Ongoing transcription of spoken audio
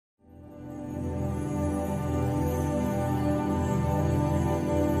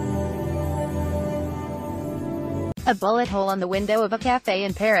A bullet hole on the window of a cafe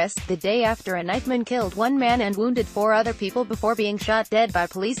in Paris, the day after a knifeman killed one man and wounded four other people before being shot dead by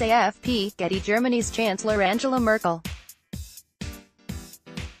police. AFP, Getty. Germany's Chancellor Angela Merkel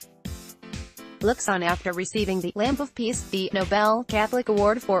looks on after receiving the Lamp of Peace, the Nobel Catholic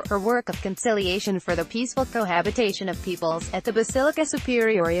Award for her work of conciliation for the peaceful cohabitation of peoples, at the Basilica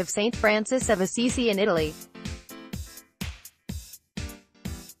Superiore of St. Francis of Assisi in Italy.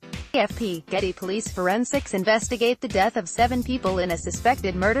 AFP, Getty Police forensics investigate the death of 7 people in a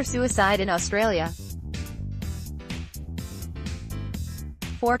suspected murder-suicide in Australia.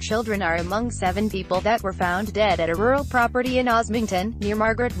 4 children are among 7 people that were found dead at a rural property in Osmington, near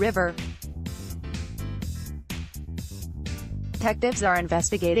Margaret River. Detectives are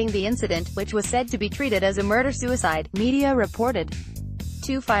investigating the incident, which was said to be treated as a murder-suicide, media reported.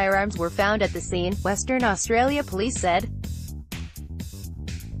 2 firearms were found at the scene, Western Australia police said.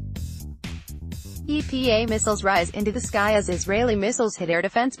 EPA missiles rise into the sky as Israeli missiles hit air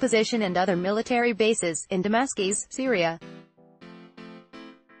defense position and other military bases, in Damascus, Syria.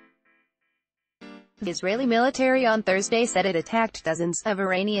 The Israeli military on Thursday said it attacked dozens of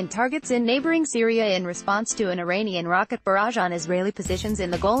Iranian targets in neighboring Syria in response to an Iranian rocket barrage on Israeli positions in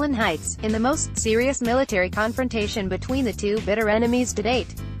the Golan Heights, in the most serious military confrontation between the two bitter enemies to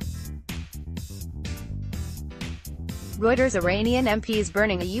date. Reuters. Iranian MPs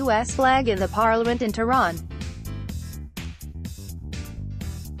burning a U.S. flag in the parliament in Tehran.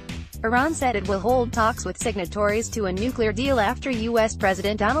 Iran said it will hold talks with signatories to a nuclear deal after U.S.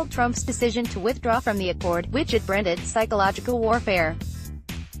 President Donald Trump's decision to withdraw from the accord, which it branded psychological warfare.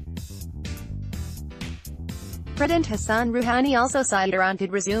 President Hassan Rouhani also said Iran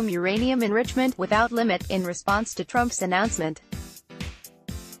could resume uranium enrichment without limit, in response to Trump's announcement.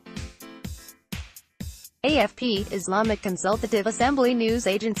 AFP, Islamic Consultative Assembly news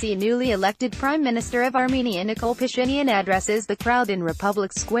agency. Newly elected Prime Minister of Armenia Nikol Pashinyan addresses the crowd in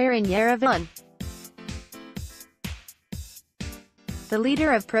Republic Square in Yerevan. The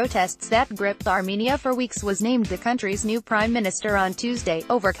leader of protests that gripped Armenia for weeks was named the country's new prime minister on Tuesday,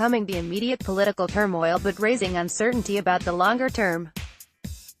 overcoming the immediate political turmoil but raising uncertainty about the longer term.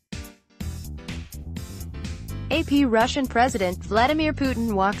 AP. Russian President Vladimir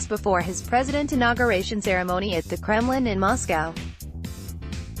Putin walks before his president inauguration ceremony at the Kremlin in Moscow.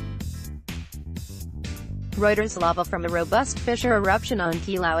 Reuters. Lava from a robust fissure eruption on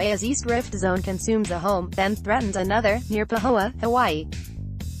Kilauea's East Rift Zone consumes a home, then threatens another, near Pahoa, Hawaii.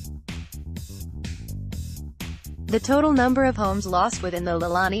 The total number of homes lost within the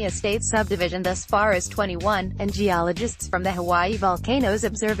Lalani Estate subdivision thus far is 21, and geologists from the Hawaii Volcanoes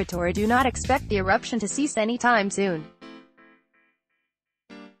Observatory do not expect the eruption to cease anytime soon.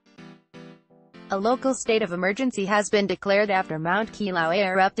 A local state of emergency has been declared after Mount Kilauea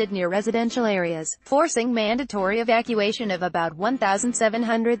erupted near residential areas, forcing mandatory evacuation of about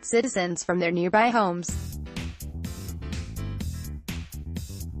 1,700 citizens from their nearby homes.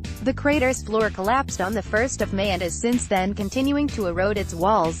 The crater's floor collapsed on the 1st of May and is since then continuing to erode its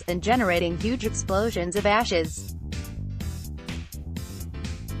walls, and generating huge explosions of ashes.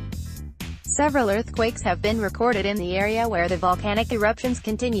 Several earthquakes have been recorded in the area where the volcanic eruptions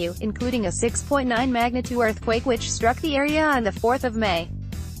continue, including a 6.9 magnitude earthquake which struck the area on the 4th of May.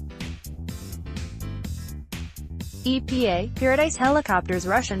 EPA, Paradise helicopters.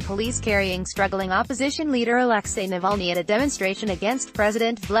 Russian police carrying struggling opposition leader Alexei Navalny at a demonstration against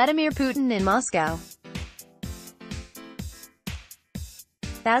President Vladimir Putin in Moscow.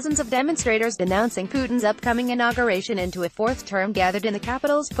 Thousands of demonstrators denouncing Putin's upcoming inauguration into a 4th term gathered in the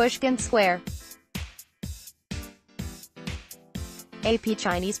capital's Pushkin Square. AP.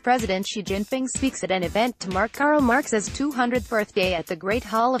 Chinese President Xi Jinping speaks at an event to mark Karl Marx's 200th birthday at the Great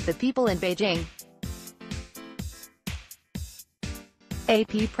Hall of the People in Beijing.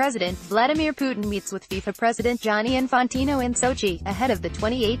 AP. President Vladimir Putin meets with FIFA President Gianni Infantino in Sochi, ahead of the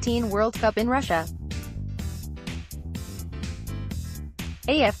 2018 World Cup in Russia.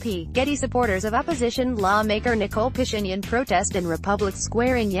 AFP, Getty. Supporters of opposition lawmaker Nikol Pashinyan protest in Republic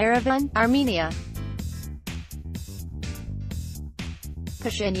Square in Yerevan, Armenia.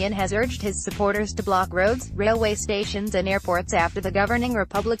 Pashinyan has urged his supporters to block roads, railway stations and airports after the governing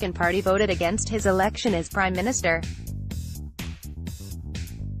Republican Party voted against his election as prime minister.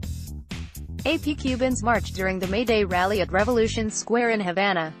 AP. Cubans marched during the May Day rally at Revolution Square in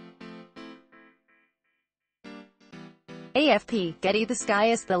Havana. AFP, Getty. The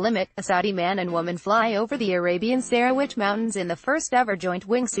sky is the limit. A Saudi man and woman fly over the Arabian Sarawak Mountains in the first ever joint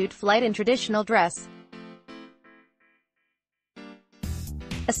wingsuit flight in traditional dress.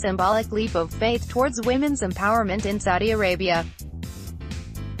 A symbolic leap of faith towards women's empowerment in Saudi Arabia.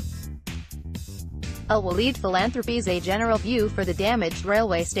 Al-Walid Philanthropies a general view for the damaged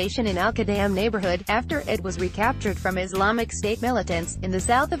railway station in Al-Qadam neighborhood, after it was recaptured from Islamic State militants, in the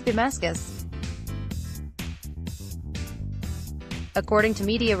south of Damascus. According to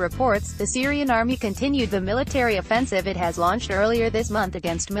media reports, the Syrian army continued the military offensive it has launched earlier this month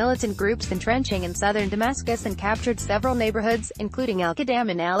against militant groups entrenching in southern Damascus and captured several neighborhoods, including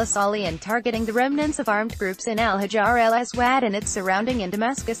Al-Qadam and Al-Asali, and targeting the remnants of armed groups in Al-Hajar el-Aswad and its surrounding and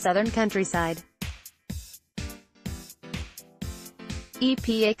Damascus' southern countryside.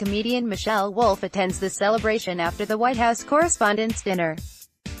 EPA comedian Michelle Wolf attends the celebration after the White House Correspondents' Dinner.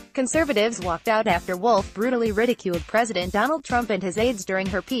 Conservatives walked out after Wolf brutally ridiculed President Donald Trump and his aides during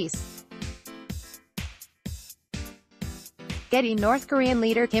her piece. Getty North Korean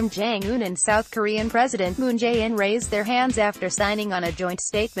leader Kim Jong-un and South Korean President Moon Jae-in raised their hands after signing on a joint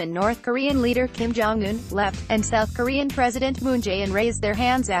statement. North Korean leader Kim Jong-un, left, and South Korean President Moon Jae-in raised their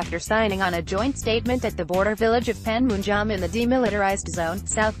hands after signing on a joint statement at the border village of Panmunjom in the demilitarized zone,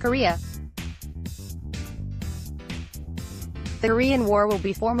 South Korea. The Korean War will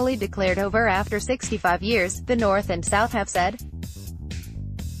be formally declared over after 65 years, the North and South have said.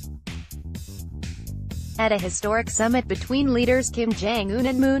 At a historic summit between leaders Kim Jong-un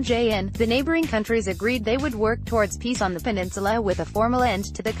and Moon Jae-in, the neighboring countries agreed they would work towards peace on the peninsula with a formal end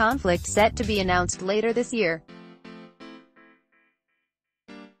to the conflict set to be announced later this year.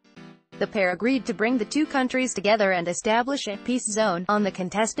 The pair agreed to bring the two countries together and establish a peace zone on the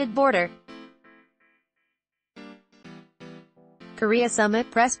contested border. Korea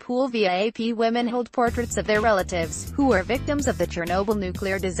Summit press pool via AP. Women hold portraits of their relatives, who were victims of the Chernobyl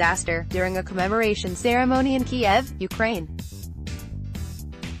nuclear disaster, during a commemoration ceremony in Kiev, Ukraine.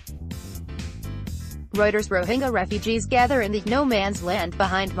 Reuters Rohingya refugees gather in the no-man's land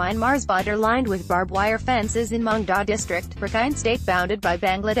behind Myanmar's border lined with barbed wire fences in Mongda district, Rakhine state bounded by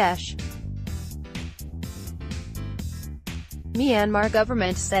Bangladesh. Myanmar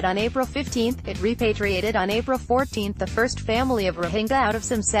government said on April 15 it repatriated on April 14 the first family of Rohingya out of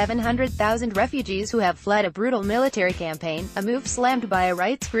some 700,000 refugees who have fled a brutal military campaign, a move slammed by a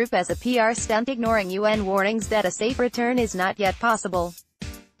rights group as a PR stunt, ignoring UN warnings that a safe return is not yet possible.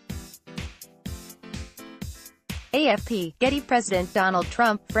 AFP, Getty. President Donald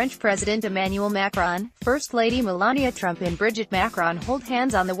Trump, French President Emmanuel Macron, First Lady Melania Trump and Brigitte Macron hold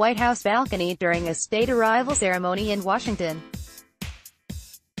hands on the White House balcony during a state arrival ceremony in Washington.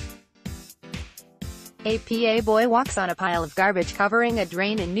 APA boy walks on a pile of garbage covering a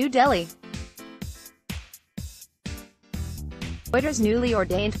drain in New Delhi. Reuters newly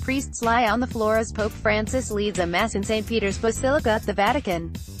ordained priests lie on the floor as Pope Francis leads a mass in St. Peter's Basilica at the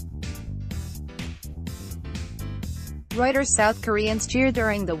Vatican. Reuters South Koreans cheer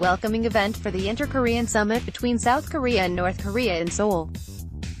during the welcoming event for the Inter-Korean Summit between South Korea and North Korea in Seoul.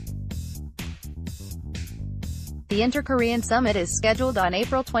 The Inter-Korean Summit is scheduled on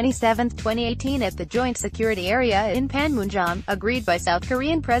April 27, 2018 at the Joint Security Area in Panmunjom, agreed by South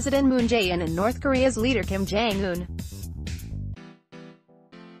Korean President Moon Jae-in and North Korea's leader Kim Jong-un.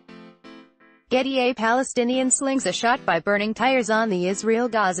 Getty. A Palestinian slings a shot by burning tires on the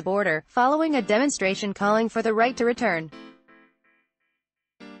Israel-Gaza border, following a demonstration calling for the right to return.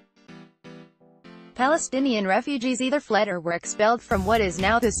 Palestinian refugees either fled or were expelled from what is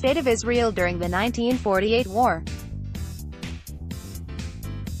now the State of Israel during the 1948 war.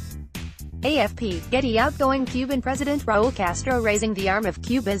 AFP, Getty. Outgoing Cuban President Raúl Castro raising the arm of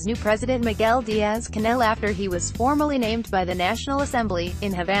Cuba's new president Miguel Díaz-Canel after he was formally named by the National Assembly,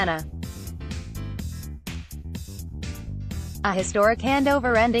 in Havana. A historic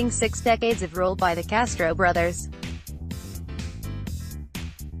handover ending 6 decades of rule by the Castro brothers.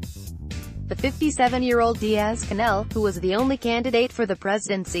 The 57-year-old Díaz-Canel, who was the only candidate for the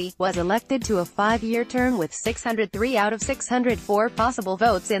presidency, was elected to a 5-year term with 603 out of 604 possible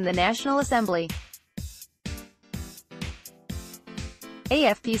votes in the National Assembly.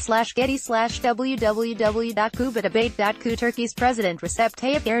 AFP/Getty/www.kubadebate.ku. Turkey's President Recep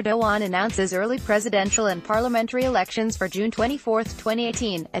Tayyip Erdogan announces early presidential and parliamentary elections for June 24,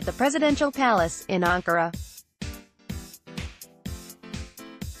 2018, at the Presidential Palace, in Ankara.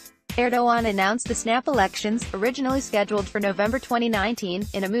 Erdogan announced the snap elections, originally scheduled for November 2019,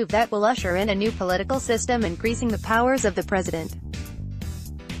 in a move that will usher in a new political system increasing the powers of the president.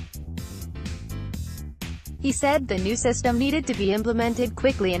 He said the new system needed to be implemented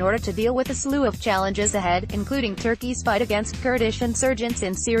quickly in order to deal with a slew of challenges ahead, including Turkey's fight against Kurdish insurgents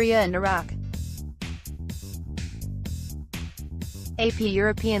in Syria and Iraq. AP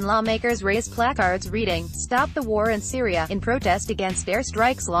European lawmakers raise placards reading, "Stop the War in Syria," in protest against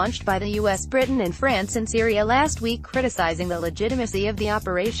airstrikes launched by the US, Britain and France in Syria last week, criticizing the legitimacy of the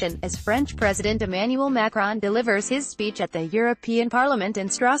operation, as French President Emmanuel Macron delivers his speech at the European Parliament in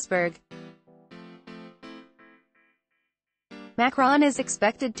Strasbourg. Macron is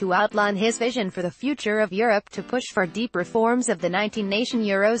expected to outline his vision for the future of Europe, to push for deep reforms of the 19-nation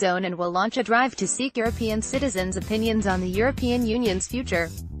Eurozone, and will launch a drive to seek European citizens' opinions on the European Union's future.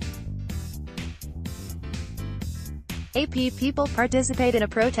 AP people participate in a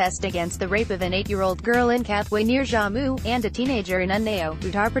protest against the rape of an 8-year-old girl in Kathway near Jammu, and a teenager in Unnao,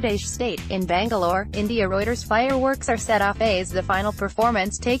 Uttar Pradesh state, in Bangalore, India. Reuters. Fireworks are set off as the final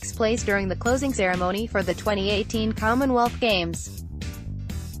performance takes place during the closing ceremony for the 2018 Commonwealth Games.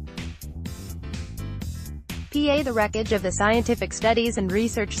 The wreckage of the Scientific Studies and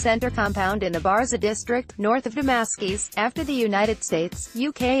Research Center compound in the Barza district, north of Damascus, after the United States,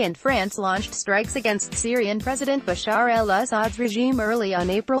 UK and France launched strikes against Syrian President Bashar al-Assad's regime early on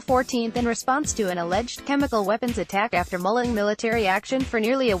April 14 in response to an alleged chemical weapons attack after mulling military action for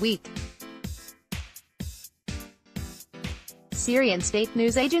nearly a week. Syrian state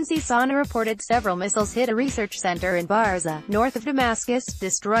news agency SANA reported several missiles hit a research center in Barza, north of Damascus,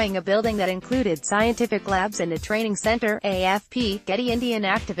 destroying a building that included scientific labs and a training center. AFP. Getty. Indian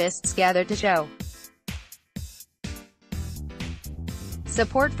activists gathered to show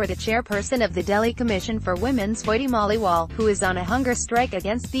support for the chairperson of the Delhi Commission for Women's, Getty Police, who is on a hunger strike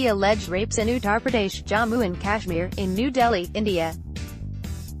against the alleged rapes in Uttar Pradesh, Jammu and Kashmir, in New Delhi, India.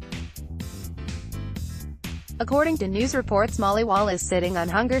 According to news reports, Maliwal is sitting on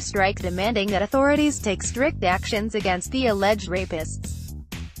hunger strike, demanding that authorities take strict actions against the alleged rapists.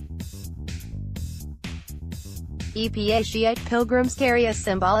 EPA. Shiite pilgrims carry a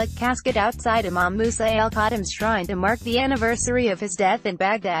symbolic casket outside Imam Musa al-Khatam's shrine to mark the anniversary of his death in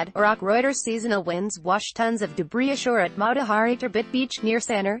Baghdad, Iraq. Reuters. Seasonal winds wash tons of debris ashore at Matahari Terbit Beach near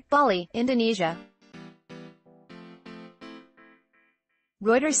Sanur, Bali, Indonesia.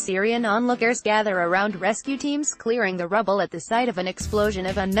 Reuters. Syrian onlookers gather around rescue teams clearing the rubble at the site of an explosion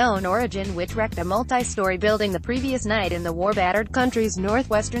of unknown origin which wrecked a multi-story building the previous night in the war-battered country's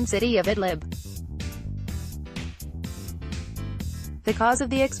northwestern city of Idlib. The cause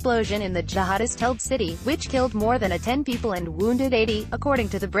of the explosion in the jihadist-held city, which killed more than 10 people and wounded 80, according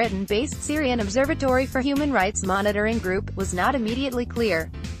to the Britain-based Syrian Observatory for Human Rights Monitoring Group, was not immediately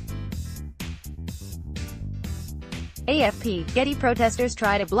clear. AFP. Getty. Protesters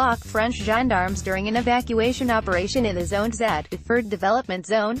try to block French gendarmes during an evacuation operation in the Zone Z, Deferred Development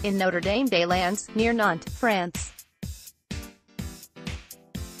Zone, in Notre-Dame-des-Landes, near Nantes, France.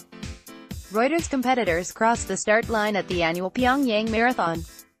 Reuters. Competitors cross the start line at the annual Pyongyang Marathon.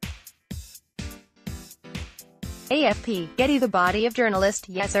 AFP. Getty. The body of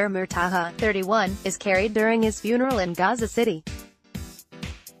journalist Yasser Murtaha, 31, is carried during his funeral in Gaza City.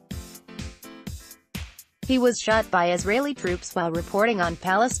 He was shot by Israeli troops while reporting on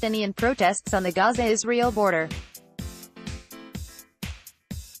Palestinian protests on the Gaza-Israel border.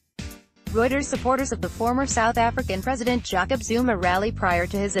 Reuters. Supporters of the former South African President Jacob Zuma rally prior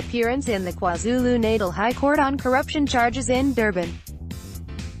to his appearance in the KwaZulu-Natal High Court on corruption charges in Durban.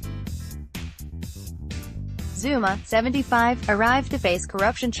 Zuma, 75, arrived to face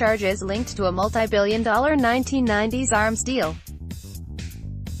corruption charges linked to a multi-billion-dollar 1990s arms deal.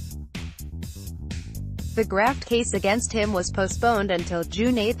 The graft case against him was postponed until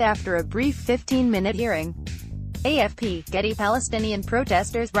June 8 after a brief 15-minute hearing. AFP. Getty. Palestinian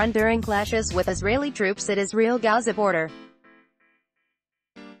protesters run during clashes with Israeli troops at Israel-Gaza border.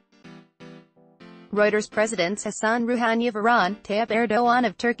 Reuters. Presidents Hassan Rouhani of Iran, Tayyip Erdogan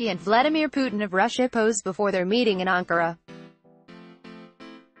of Turkey and Vladimir Putin of Russia pose before their meeting in Ankara.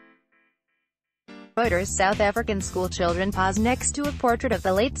 Reuters. South African schoolchildren pause next to a portrait of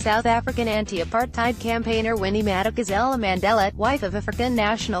the late South African anti-apartheid campaigner Winnie Madikizela Mandela, wife of African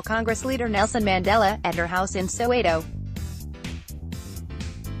National Congress leader Nelson Mandela, at her house in Soweto.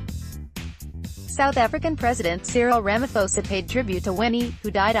 South African President Cyril Ramaphosa paid tribute to Winnie, who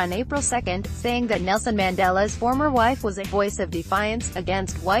died on April 2, saying that Nelson Mandela's former wife was a voice of defiance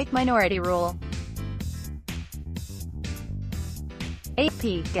against white minority rule.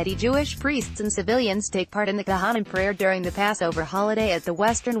 AP. Getty. Jewish priests and civilians take part in the Kohanim prayer during the Passover holiday at the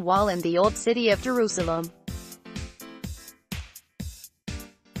Western Wall in the Old City of Jerusalem.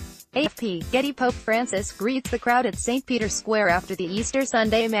 AFP. Getty. Pope Francis greets the crowd at St. Peter's Square after the Easter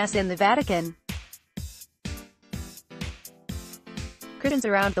Sunday Mass in the Vatican. Christians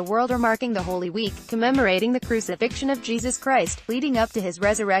around the world are marking the Holy Week, commemorating the crucifixion of Jesus Christ, leading up to his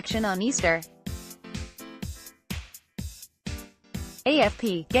resurrection on Easter.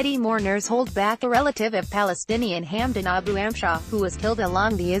 AFP, Getty mourners hold back a relative of Palestinian Hamdan Abu Amshah, who was killed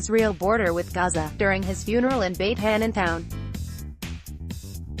along the Israel border with Gaza, during his funeral in Beit Hanan town.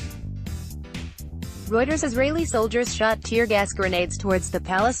 Reuters. Israeli soldiers shot tear gas grenades towards the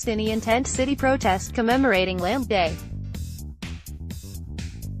Palestinian tent city protest commemorating Lamb Day.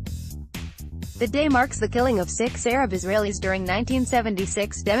 The day marks the killing of 6 Arab Israelis during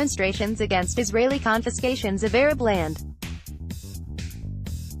 1976 demonstrations against Israeli confiscations of Arab land.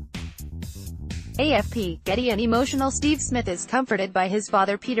 AFP, Getty. An emotional Steve Smith is comforted by his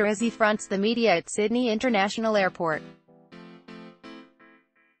father Peter as he fronts the media at Sydney International Airport.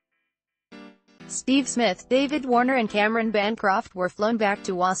 Steve Smith, David Warner and Cameron Bancroft were flown back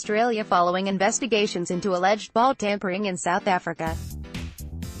to Australia following investigations into alleged ball tampering in South Africa.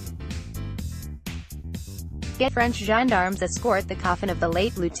 French gendarmes escort the coffin of the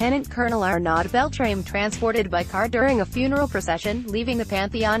late Lieutenant Colonel Arnaud Beltrame transported by car during a funeral procession, leaving the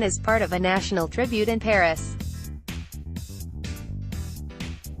Pantheon as part of a national tribute in Paris.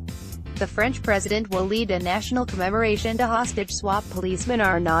 The French president will lead a national commemoration to hostage swap policeman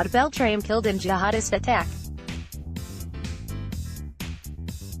Arnaud Beltrame killed in jihadist attack.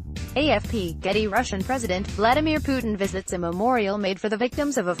 AFP, Getty. Russian President Vladimir Putin visits a memorial made for the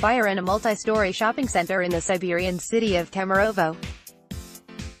victims of a fire in a multi-story shopping center in the Siberian city of Kemerovo.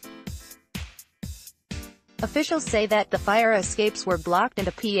 Officials say that the fire escapes were blocked and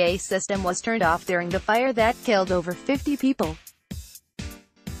a PA system was turned off during the fire that killed over 50 people.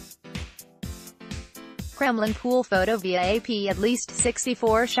 Kremlin pool photo via AP. At least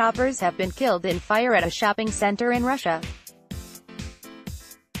 64 shoppers have been killed in fire at a shopping center in Russia.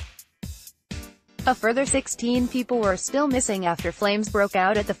 A further 16 people were still missing after flames broke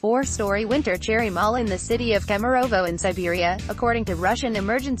out at the 4-story Winter Cherry Mall in the city of Kemerovo in Siberia, according to Russian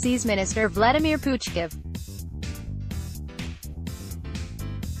Emergencies Minister Vladimir Puchkiv.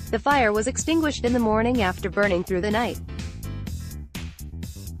 The fire was extinguished in the morning after burning through the night.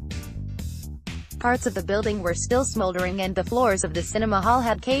 Parts of the building were still smoldering and the floors of the cinema hall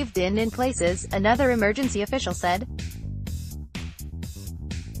had caved in places, another emergency official said.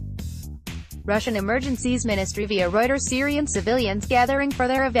 Russian Emergencies Ministry via Reuters. Syrian civilians gathering for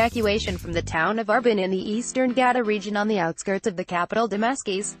their evacuation from the town of Arban in the eastern Ghouta region on the outskirts of the capital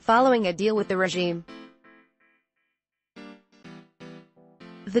Damascus, following a deal with the regime.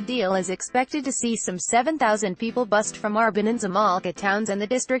 The deal is expected to see some 7,000 people bust from Arban and Zamalka towns and the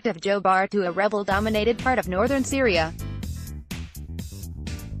district of Jobar to a rebel-dominated part of northern Syria.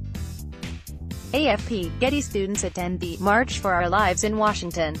 AFP, Getty. Students attend the March for Our Lives in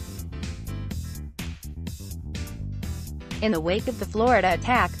Washington. In the wake of the Florida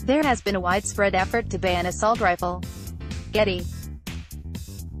attack, there has been a widespread effort to ban assault rifle. Getty.